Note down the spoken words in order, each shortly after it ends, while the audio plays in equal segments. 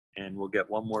and we'll get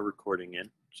one more recording in.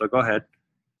 So go ahead.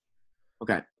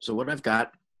 Okay, so what I've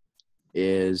got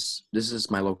is, this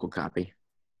is my local copy.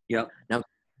 Yep. Now,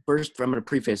 first, I'm going to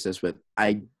preface this with,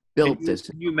 I built this.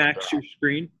 Can you max your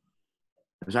screen?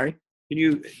 I'm sorry? Can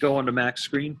you go on to max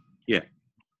screen? Yeah.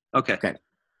 Okay. Okay.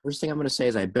 First thing I'm going to say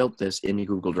is I built this in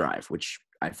Google Drive, which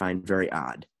I find very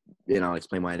odd, and I'll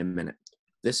explain why in a minute.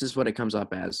 This is what it comes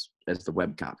up as the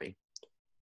web copy.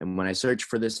 And when I search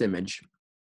for this image,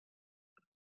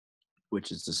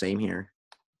 which is the same here,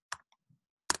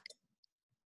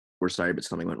 we're sorry, but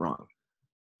something went wrong.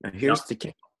 Now, here's the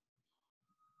kick.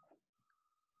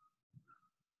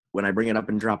 When I bring it up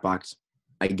in Dropbox,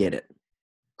 I get it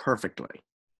perfectly.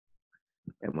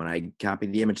 And when I copy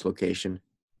the image location,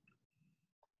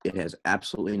 it has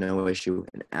absolutely no issue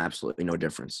and absolutely no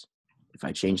difference. If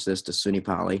I change this to SUNY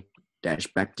Poly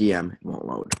 -BecDM, it won't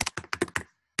load.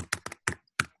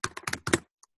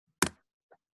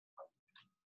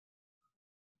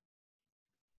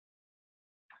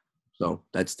 So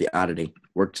that's the oddity.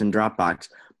 Works in Dropbox,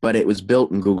 but it was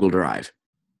built in Google Drive.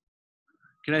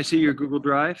 Can I see your Google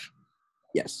Drive?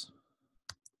 Yes.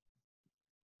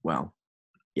 Well,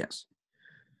 yes.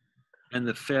 And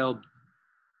the failed,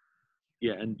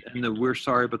 yeah, and the we're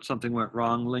sorry, but something went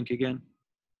wrong link again?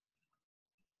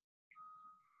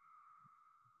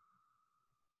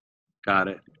 Got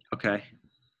it. Okay.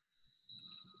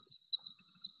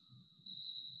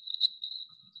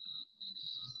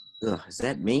 Ugh, is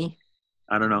that me?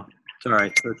 I don't know. It's all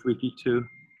right. Search Wiki 2.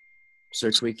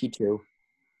 Search Wiki 2.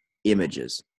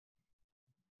 Images.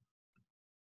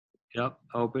 Yep.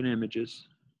 Open images.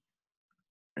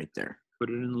 Right there. Put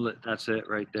it in lit. That's it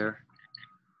right there.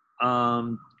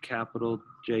 Capital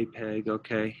JPEG.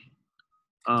 Okay.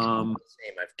 Same.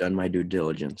 I've done my due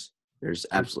diligence. There's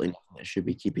absolutely nothing that should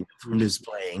be keeping it from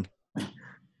displaying.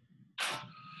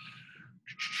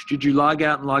 Did you log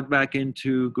out and log back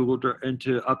into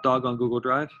into UpDog on Google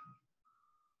Drive?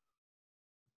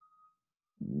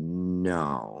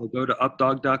 No. We'll go to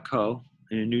updog.co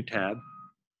in a new tab.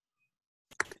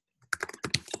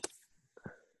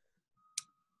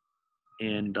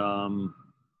 And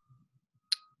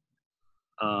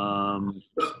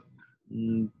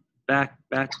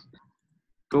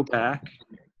go back.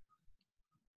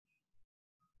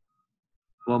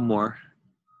 One more.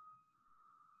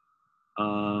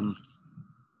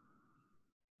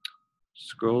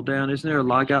 Scroll down. Isn't there a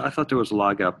logout? I thought there was a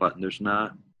logout button. There's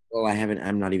not. Well,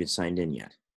 I'm not even signed in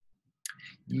yet.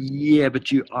 Yeah,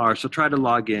 but you are. So try to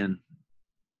log in.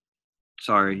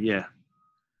 Sorry. Yeah.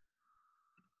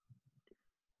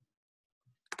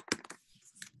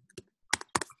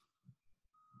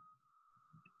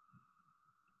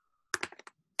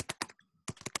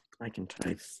 I can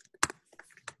type.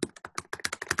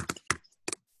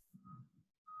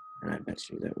 And I bet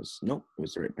you that was, nope, it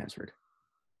was the right password.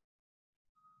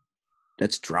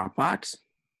 That's Dropbox?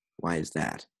 Why is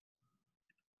that?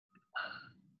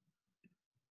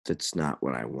 That's not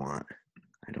what I want.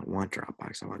 I don't want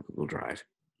Dropbox. I want Google Drive.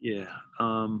 Yeah.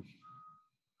 You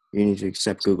need to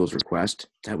accept Google's request.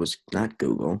 That was not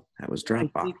Google. That was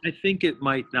Dropbox. I think it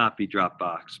might not be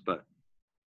Dropbox, but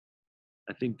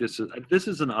I think this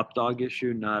is an UpDog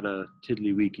issue, not a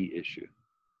TiddlyWiki issue.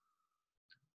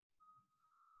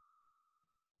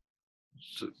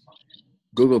 So,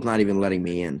 Google's not even letting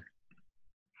me in.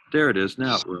 There it is.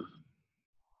 Now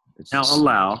now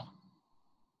allow.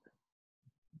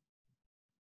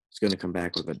 It's going to come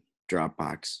back with a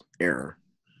Dropbox error.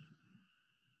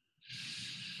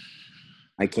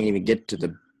 I can't even get to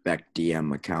the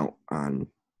BecDM account on.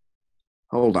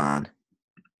 Hold on.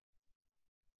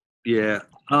 Yeah.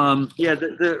 Yeah.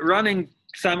 The running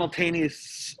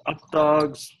simultaneous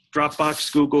UpDogs,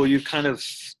 Dropbox, Google. You kind of.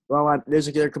 Well,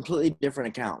 they're completely different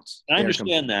accounts. I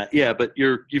understand that. Yeah, but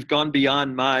you've gone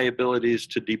beyond my abilities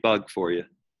to debug for you.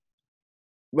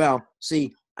 Well,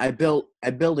 see, I'm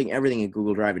building everything in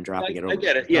Google Drive and dropping it over. I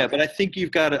get it. Yeah, but I think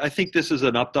you've got to. I think this is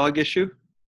an UpDog issue.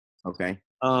 Okay.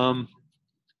 Try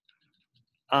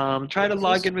to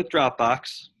log in with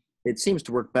Dropbox. It seems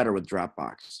to work better with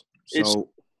Dropbox. So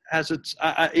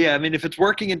yeah, I mean, if it's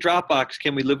working in Dropbox,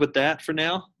 can we live with that for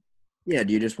now? Yeah.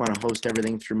 Do you just want to host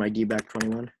everything through my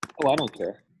dback21? Oh, I don't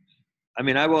care. I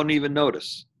mean, I won't even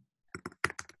notice.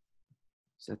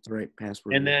 Is that the right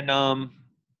password? And then,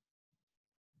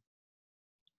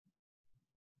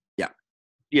 yeah.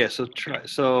 Yeah. So try.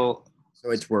 So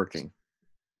it's working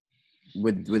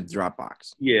with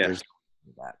Dropbox. Yeah. There's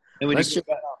that. And when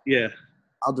yeah.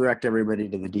 I'll direct everybody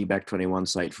to the dback21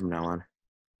 site from now on.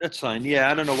 That's fine.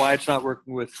 Yeah, I don't know why it's not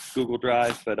working with Google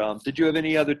Drive, but did you have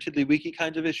any other TiddlyWiki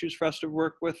kinds of issues for us to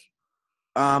work with?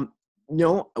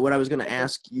 No, what I was going to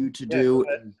ask you to Yeah, do go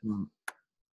ahead.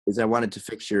 is I wanted to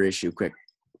fix your issue quick.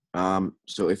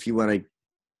 So if you want to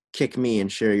kick me and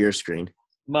share your screen.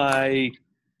 My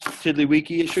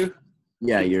Tiddlywiki issue?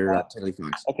 Yeah, your Tiddly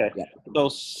Fox. Okay. Yeah.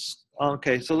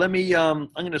 So let me, I'm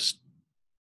going to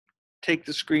take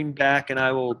the screen back and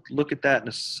I will look at that in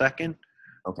a second.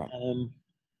 Okay.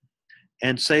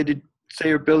 And say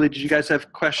or Billy, did you guys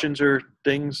have questions or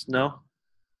things? No?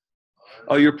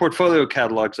 Oh, your portfolio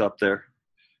catalog's up there.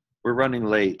 We're running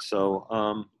late, so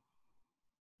I'm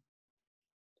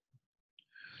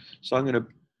gonna.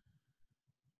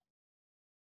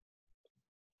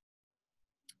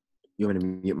 You want to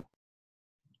mute?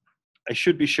 I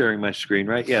should be sharing my screen,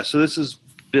 right? Yeah. So this is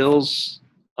Bill's.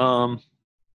 Right now,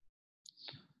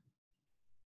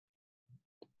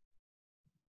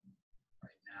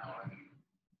 I'm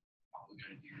probably going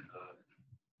to do the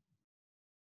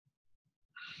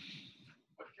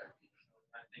objective.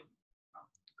 I think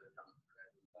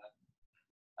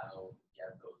I'll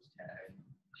get those tags.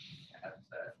 I have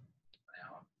set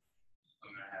now.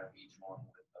 I'm going to have each one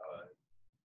with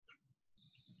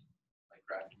like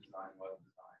graphic design, web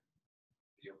design,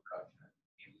 video production, and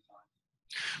game design.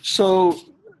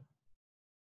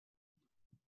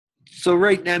 So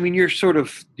right now, I mean, you're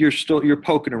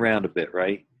poking around a bit,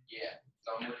 right? Yeah.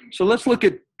 So I'm looking. So let's look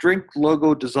at drink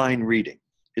logo design reading.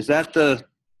 Is that the?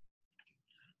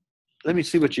 Let me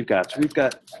see what you've got. So we've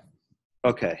got.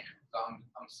 Okay. So I'm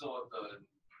still at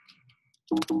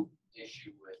the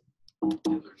issue with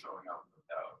Hitler showing up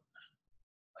without,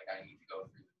 like, I need to go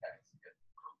through the text to get.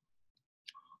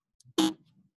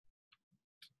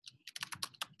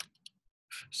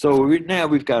 So right now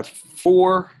we've got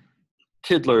 4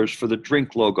 tiddlers for the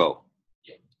drink logo.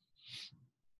 Yeah.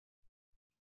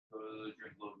 So the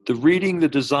drink logo. The reading, the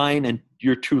design, and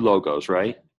your 2 logos,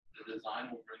 right? The design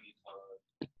will bring you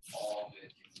to all of it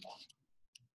in one.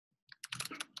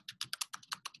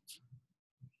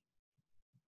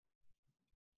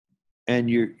 And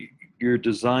your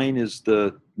design is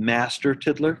the master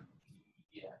tiddler.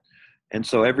 Yeah. And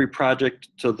so every project,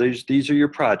 so these are your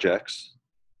projects,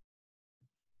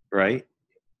 right?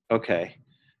 Okay.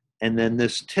 And then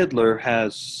this tiddler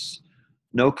has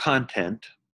no content.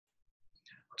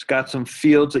 It's got some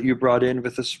fields that you brought in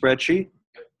with a spreadsheet.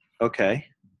 Okay.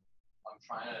 I'm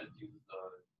trying to do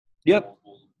the Yep.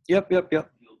 fields.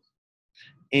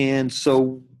 And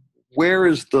so where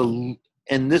is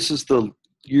and this is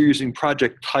you're using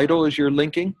project title as your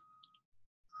linking?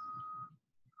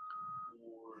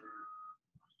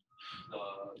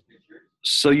 For the pictures.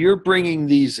 So you're bringing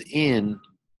these in.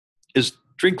 Is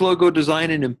drink logo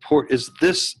design and import, is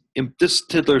this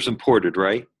tiddler's imported,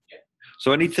 right? Yeah.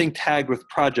 So anything tagged with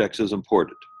projects is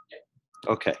imported? Yeah.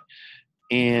 Okay.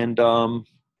 And those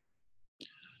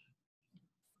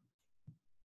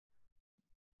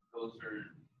are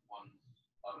ones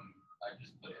I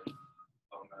just put in.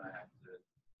 So I'm gonna have to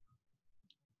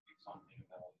do something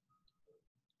about.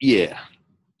 yeah.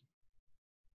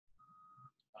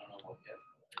 I don't know what yet.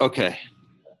 Okay.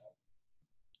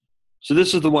 So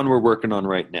this is the one we're working on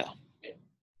right now. Yeah.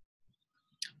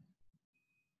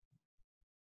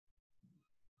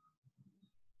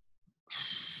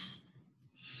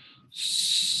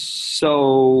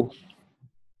 So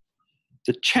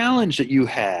the challenge that you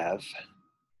have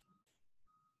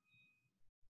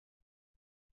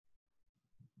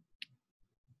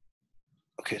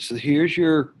okay, so here's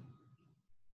your,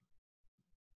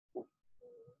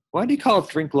 why do you call it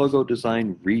drink logo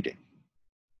design reading?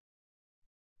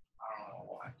 I don't know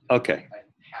why. Okay. I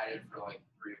had it for like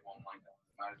 3 of them like that.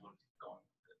 Might as well keep going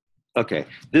with it. Okay.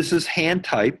 This is hand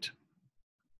typed,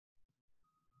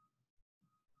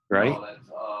 right? No, that's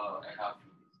I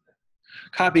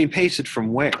Copy and pasted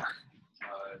from where?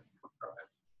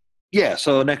 Yeah,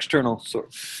 so an external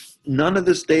source. None of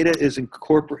this data is in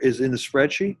the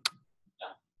spreadsheet? No.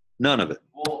 None of it.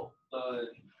 Well, the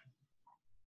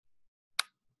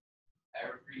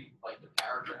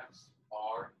paragraphs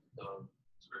are the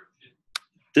scripted.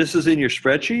 This is in your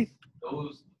spreadsheet?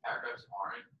 Those paragraphs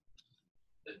aren't.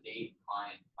 The date,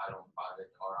 client, title,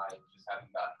 project, I just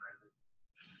haven't gotten rid of it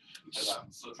because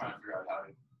I'm still trying to figure out how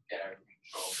to get everything to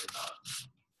show up in the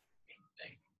main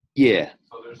thing. Yeah.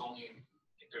 So there's one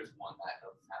that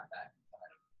doesn't have that.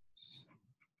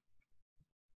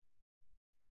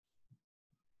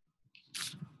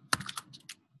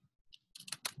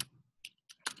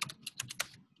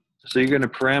 So you're going to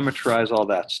parameterize all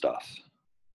that stuff.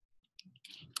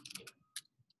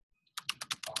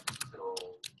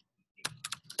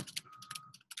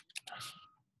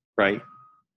 Right?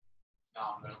 No,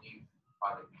 I'm going to leave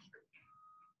project description.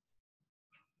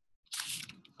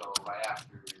 So right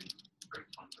after spring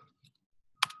 2017.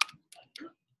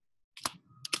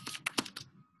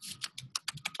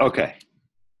 Okay.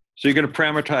 So you're going to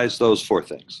parameterize those 4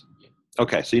 things.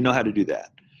 Okay, so you know how to do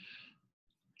that.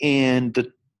 And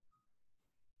the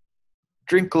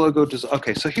drink logo does.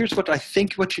 Okay, so here's what I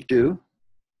think what you do.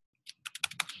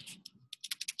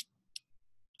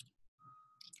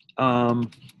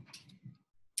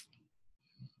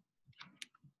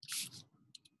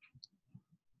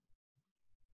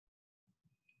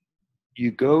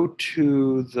 You go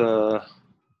to the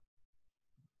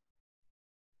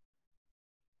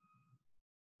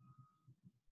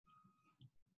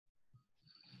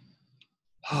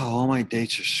all my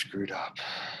dates are screwed up.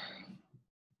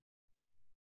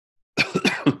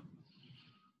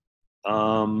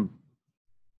 um,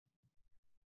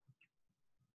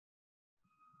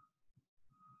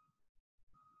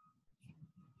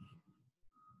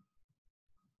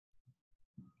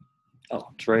 oh,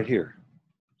 it's right here.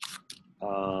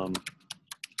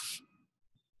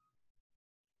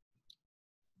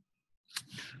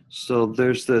 So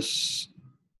there's this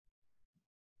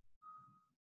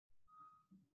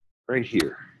right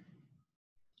here.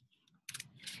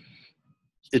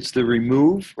 It's the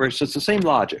remove, right? So it's the same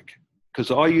logic, because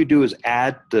all you do is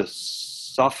add the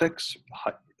suffix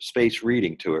space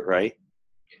reading to it, right?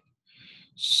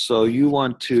 So you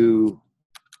want to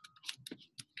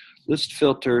list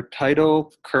filter,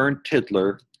 title, current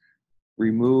tiddler,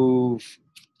 remove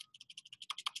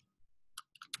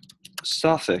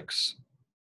suffix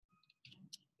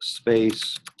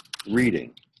space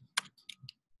reading.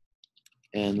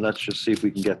 And let's just see if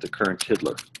we can get the current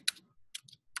tiddler.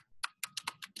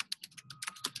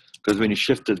 Because when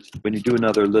you do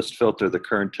another list filter, the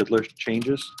current tiddler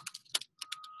changes.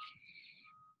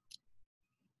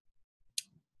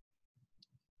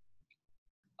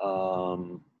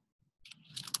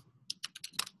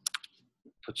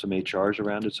 Put some HRs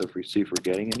around it so if we see if we're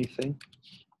getting anything.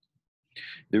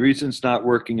 The reason it's not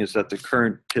working is that the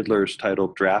current tiddler is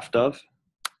titled draft of.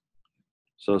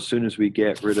 So as soon as we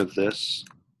get rid of this,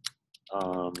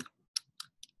 so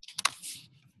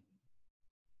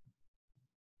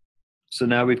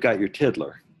now we've got your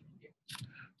tiddler.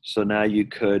 So now you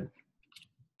could,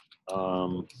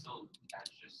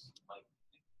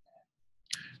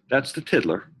 that's the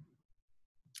tiddler.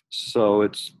 So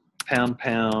it's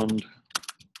pound.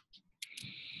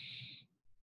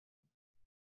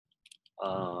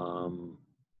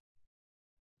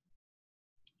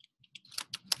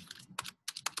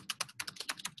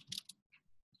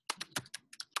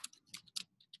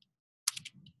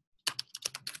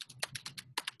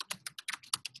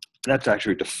 That's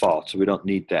actually default, so we don't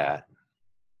need that.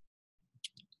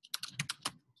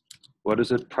 What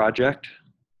is it? Project?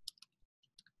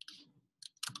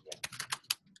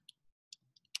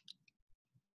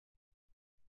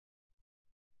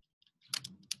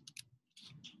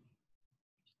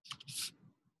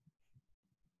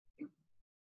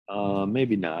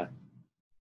 Maybe not.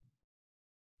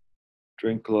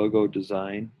 Drink logo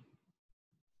design.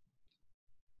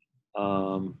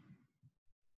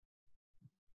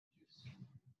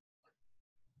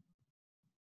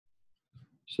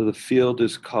 So the field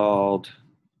is called,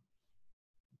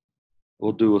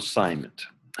 we'll do assignment.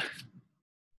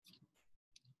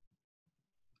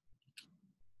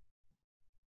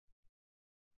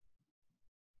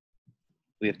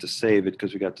 We have to save it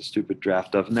because we got the stupid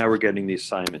draft of. Now we're getting the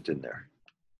assignment in there,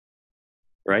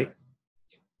 right?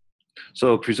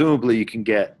 So presumably you can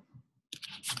get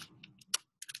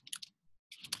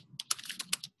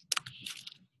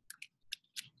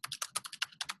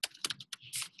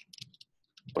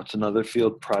what's another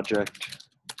field? Project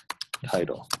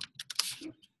title.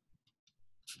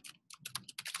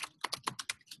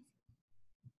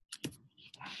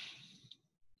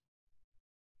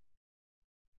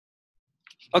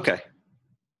 Okay,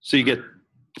 so you get.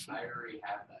 I already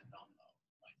have that done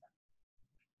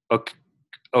though. Okay.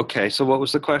 Okay. So what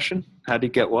was the question? How do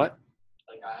you get what?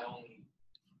 Like my only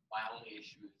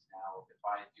issue is now if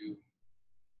I do.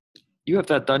 You have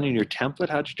that done in your template?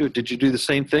 How'd you do it? Did you do the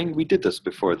same thing? We did this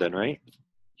before then, right?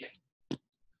 Yeah.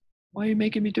 Why are you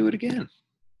making me do it again?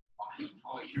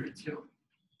 Oh, you're it too.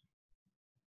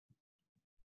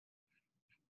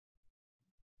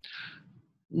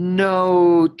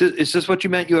 No, is this what you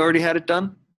meant? You already had it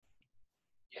done?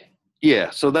 Yeah. Yeah,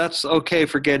 so that's okay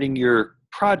for getting your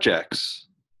projects.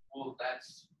 Well,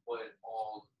 that's what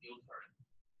all the fields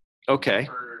are. Okay.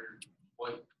 For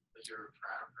what you're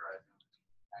parameterizing,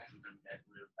 actually been met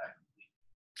with that complete.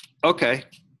 Okay.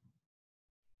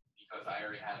 Because I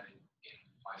already have it in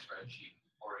my spreadsheet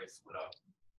already split up.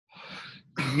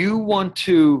 You want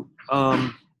to,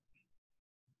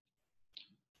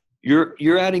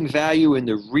 you're adding value in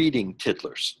the reading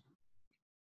tiddlers,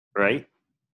 right?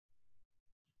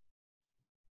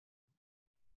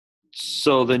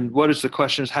 So then what is the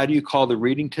question is, how do you call the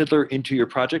reading tiddler into your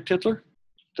project tiddler?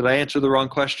 Did I answer the wrong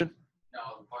question? No,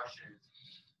 the question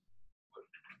is,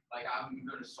 like, I'm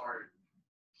going to start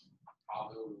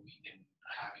probably over the weekend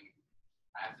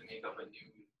I have to make up a new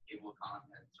table of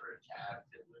contents or a tab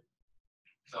tiddler.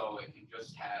 So it can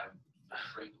just have a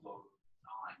straight load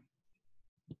on.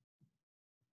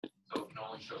 So it can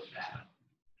only show that.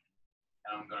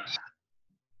 And I'm going to have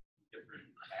different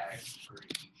tags for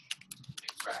each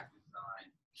extract design,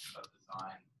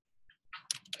 sub-design,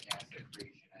 like asset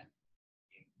creation. And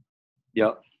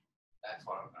Yep. that's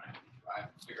what I'm going to have to do. I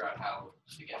have to figure out how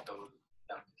to get them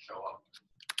to show up.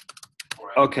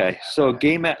 Okay, so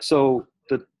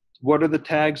what are the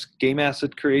tags? Game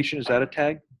asset creation, is that a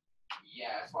tag?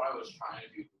 Yeah, that's what I was trying to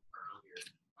do earlier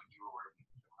when you were working.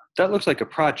 That looks like a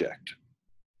project.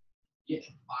 Yeah,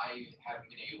 I haven't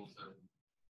been able to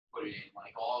put it in.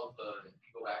 Like all of the, if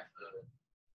you go back to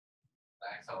the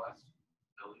XLS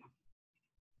building,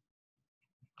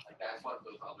 like that's what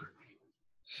those other people.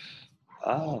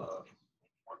 Oh.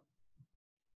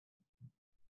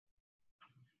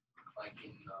 Like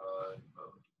in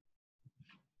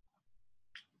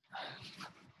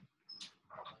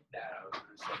that, I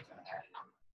was just like gonna add it.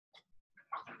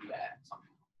 Do that something.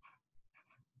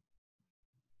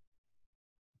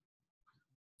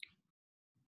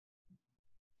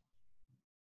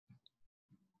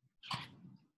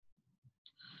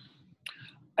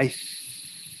 I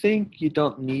think you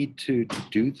don't need to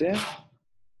do that.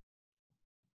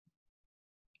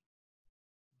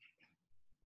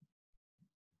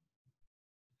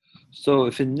 So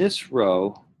if in this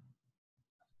row,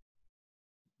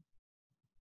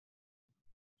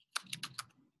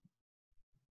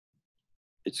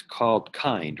 it's called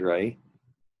kind, right?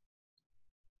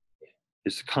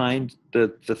 Is kind the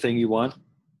thing you want?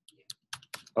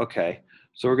 Okay,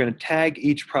 so we're going to tag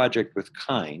each project with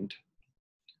kind.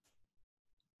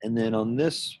 And then on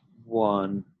this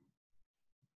one,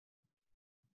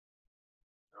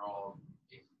 They're all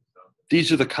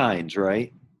these are the kinds,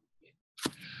 right?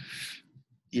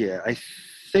 Yeah, I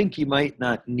think you might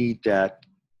not need that.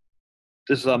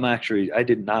 This is, I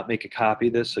did not make a copy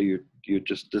of this, so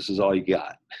this is all you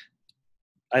got.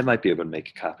 I might be able to make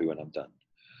a copy when I'm done.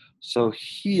 So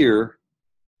here,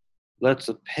 let's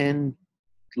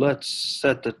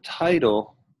set the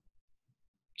title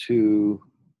to,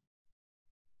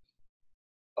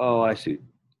 oh, I see.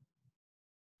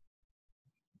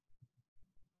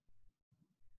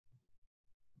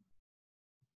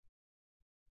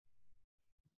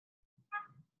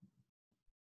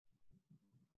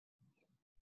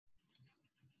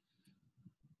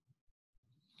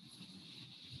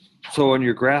 So on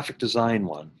your graphic design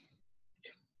one,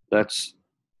 let's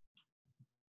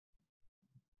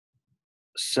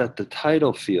set the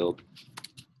title field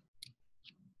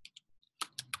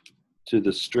to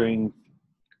the string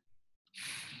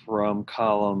from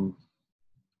column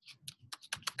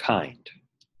kind.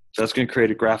 So that's going to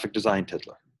create a graphic design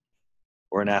tiddler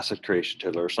or an asset creation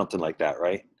tiddler or something like that,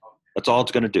 right? That's all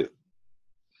it's going to do.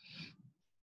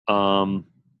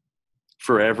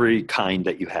 For every kind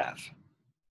that you have.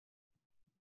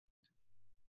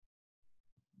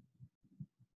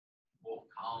 Well,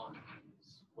 column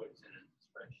is what's in a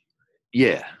spreadsheet, right?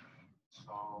 Yeah.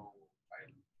 So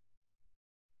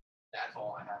that's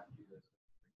all I have to do.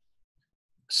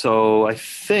 So I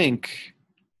think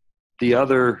your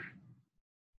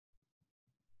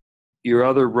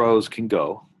other rows can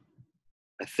go.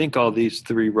 I think all these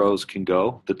 3 rows can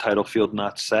go. The title field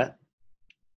not set.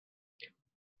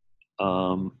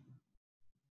 Even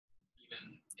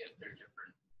if they're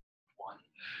different ones.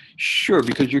 Sure,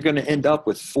 because you're going to end up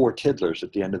with 4 tiddlers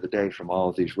at the end of the day from all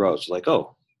of these rows. Like,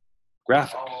 oh,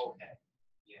 graphic, Oh, okay.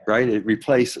 Yeah. right? It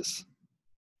replaces.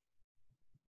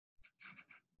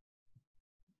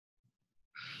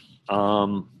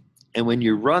 And when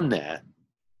you run that,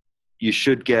 you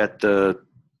should get a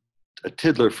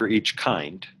tiddler for each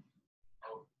kind.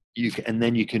 And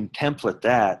then you can template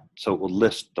that so it will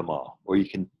list them all, or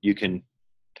you can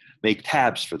make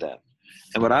tabs for them.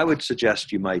 And what I would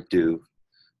suggest you might do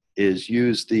is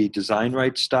use the design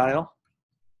right style.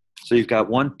 So you've got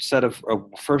one set of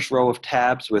first row of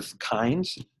tabs with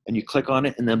kinds, and you click on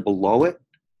it, and then below it,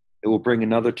 it will bring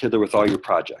another tiddler with all your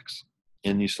projects.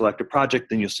 And you select a project,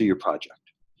 then you'll see your project.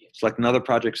 Select another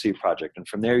project, see a project. And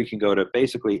from there, you can go to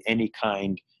basically any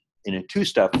kind in a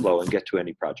 2-step flow and get to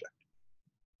any project.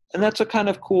 And that's a kind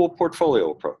of cool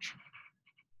portfolio approach.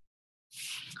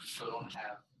 So don't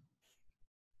have